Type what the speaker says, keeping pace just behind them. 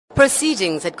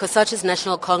Proceedings at COSATU's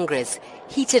National Congress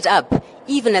heated up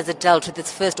even as it dealt with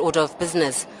its first order of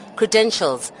business,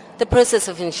 credentials, the process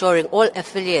of ensuring all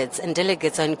affiliates and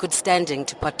delegates are in good standing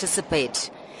to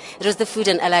participate. It was the Food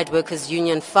and Allied Workers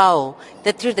Union, FAO,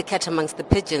 that threw the cat amongst the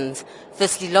pigeons,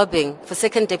 firstly lobbying for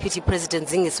Second Deputy President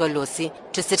Zingiswa Losi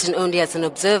to sit in only as an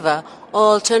observer or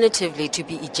alternatively to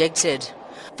be ejected.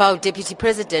 FAO Deputy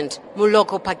President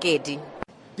Moloko Phakedi.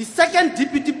 The second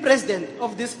Deputy President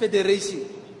of this federation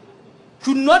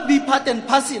should not be part and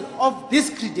parcel of these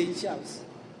credentials.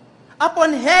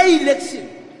 Upon her election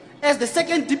as the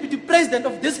second Deputy President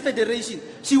of this federation,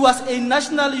 she was a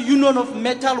National Union of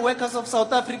Metal Workers of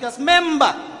South Africa's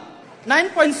member.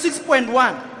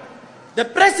 9.6.1, the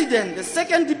President, the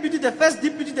second Deputy, the first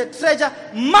Deputy, the Treasurer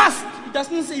must, it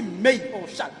doesn't say may or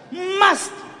shall,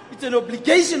 must, it's an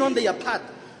obligation on their part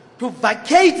to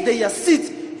vacate their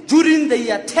seats during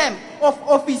their term of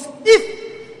office if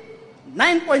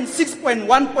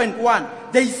 9.6.1.1,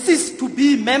 they cease to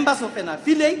be members of an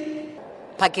affiliate.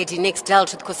 Phakedi next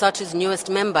dealt with COSATU's newest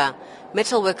member,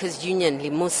 Metal Workers Union,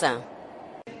 Limusa.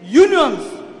 Unions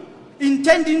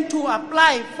intending to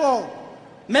apply for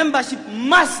membership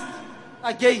must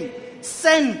again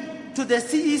send to the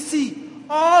CEC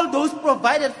all those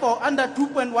provided for under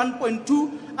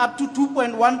 2.1.2 up to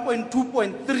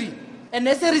 2.1.2.3. And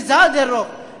as a result thereof,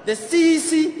 the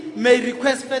CEC may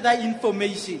request further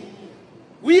information.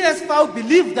 We as FAO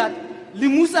believe that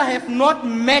Limusa have not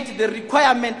met the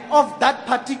requirement of that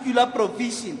particular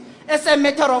provision as a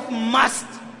matter of must,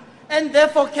 and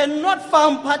therefore cannot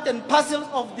form part and parcel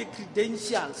of the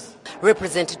credentials.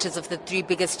 Representatives of the three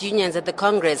biggest unions at the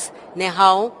Congress,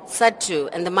 NEHAO, SADTU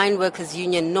and the Mine Workers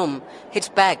Union, NUM, hit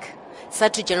back.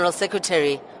 SADTU General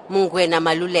Secretary Mungwena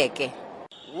Maluleke.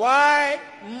 Why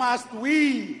must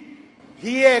we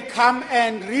here come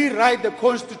and rewrite the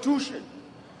Constitution?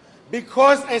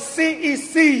 Because a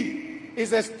CEC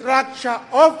is a structure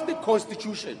of the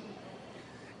Constitution.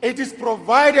 It is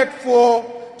provided for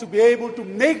to be able to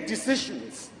make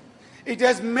decisions. It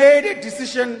has made a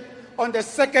decision on the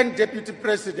second Deputy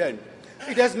President.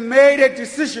 It has made a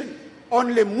decision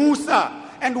on Limusa.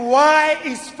 And why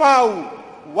is FAO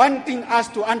wanting us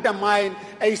to undermine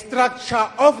a structure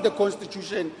of the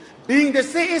Constitution, being the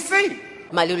CEC?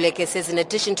 Maluleke says in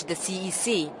addition to the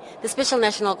CEC, the Special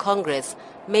National Congress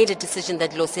made a decision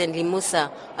that Losi and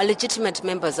Limusa are legitimate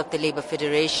members of the Labour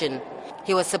Federation.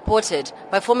 He was supported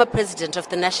by former President of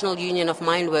the National Union of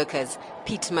Mine Workers,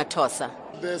 Pete Matosa.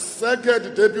 The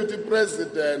second Deputy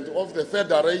President of the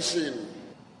Federation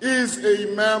is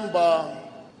a member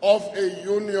of a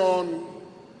union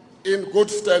in good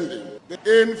standing.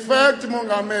 In fact,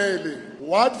 Mongameli,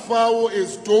 what FAO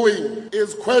is doing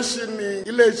is questioning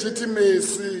the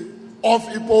legitimacy of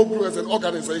IPOPU as an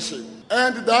organization.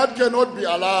 And that cannot be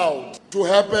allowed to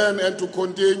happen and to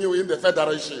continue in the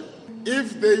Federation.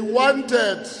 If they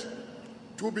wanted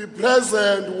to be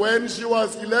present when she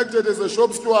was elected as a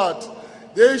shop steward,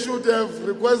 they should have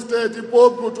requested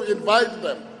IPOPU to invite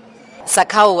them.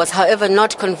 Sakao was, however,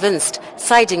 not convinced,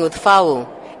 siding with FAO,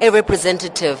 a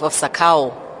representative of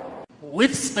Sakao.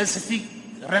 With specific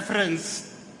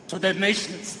reference to the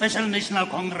Special National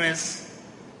Congress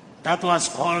that was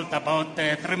called about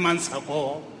 3 months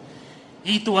ago,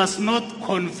 it was not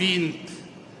convened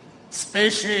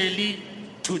specially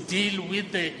to deal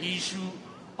with the issue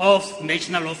of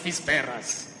national office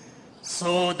bearers.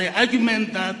 So the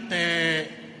argument that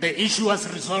the issue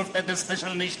was resolved at the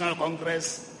Special National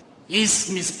Congress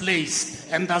is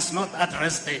misplaced and does not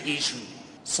address the issue.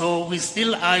 So we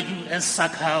still argue as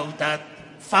Sakao that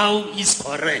FAO is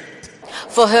correct.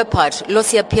 For her part,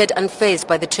 Losi appeared unfazed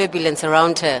by the turbulence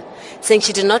around her, saying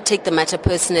she did not take the matter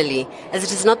personally, as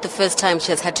it is not the first time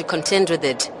she has had to contend with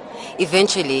it.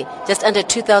 Eventually, just under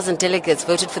 2,000 delegates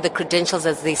voted for the credentials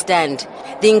as they stand,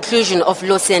 the inclusion of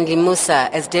Losi and Limusa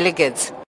as delegates.